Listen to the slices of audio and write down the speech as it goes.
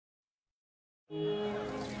That's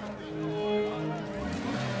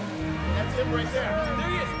him right there. There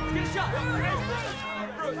he is. Let's get a shot.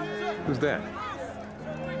 Who's that?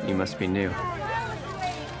 You must be new.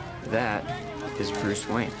 That is Bruce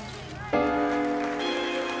Wayne.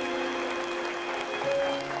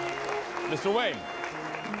 Mr. Wayne.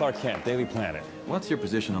 Clark Kent, Daily Planet. What's your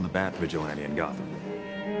position on the Bat Vigilante in Gotham?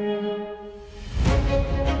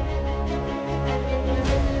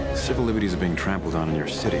 Civil liberties are being trampled on in your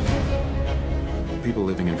city. People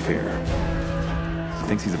living in fear. He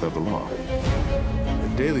thinks he's above the law. The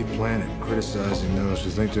Daily Planet criticizing those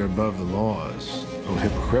who think they're above the law is a little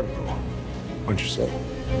hypocritical, wouldn't you say?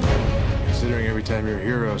 Considering every time your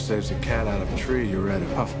hero saves a cat out of a tree, you read a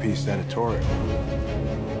puff-piece editorial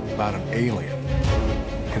about an alien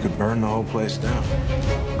who could burn the whole place down.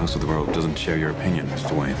 Most of the world doesn't share your opinion,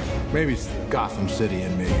 Mr. Wayne. Maybe it's Gotham City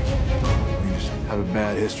and me. We just have a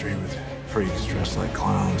bad history with freaks dressed like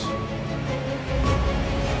clowns.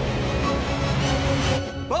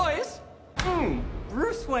 Boys!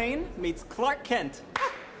 Bruce Wayne meets Clark Kent.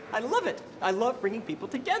 I love it. I love bringing people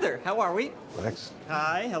together. How are we? Lex?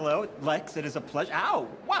 Hi, hello. Lex, it is a pleasure. Ow!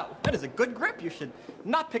 Wow, that is a good grip. You should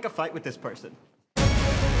not pick a fight with this person.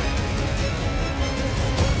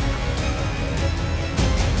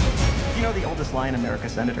 You know the oldest lie in America,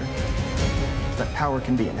 Senator? That power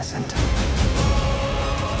can be innocent.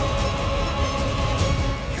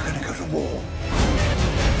 You're gonna go to war.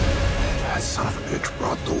 That son of a bitch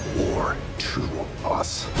brought the war to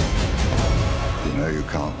us. You know you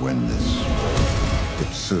can't win this.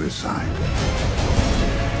 It's suicide.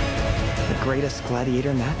 The greatest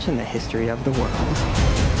gladiator match in the history of the world.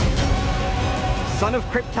 Son of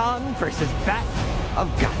Krypton versus Bat of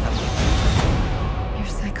Gotham. You're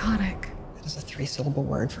psychotic. That is a three-syllable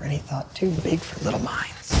word for any thought too big for little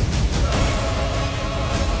minds.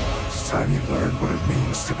 It's time you learned what it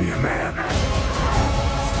means to be a man.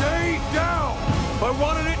 Stay down! If I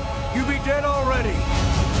wanted it, you'd be dead already.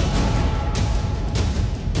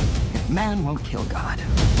 If man won't kill God,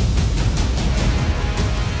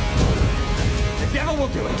 the devil will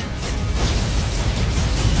do it.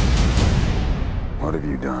 What have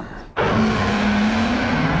you done?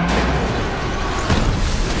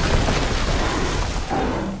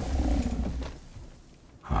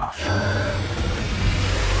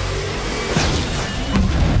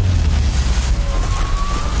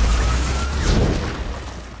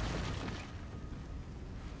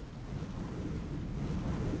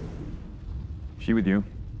 She with you?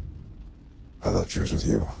 I thought she was with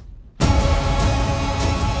you.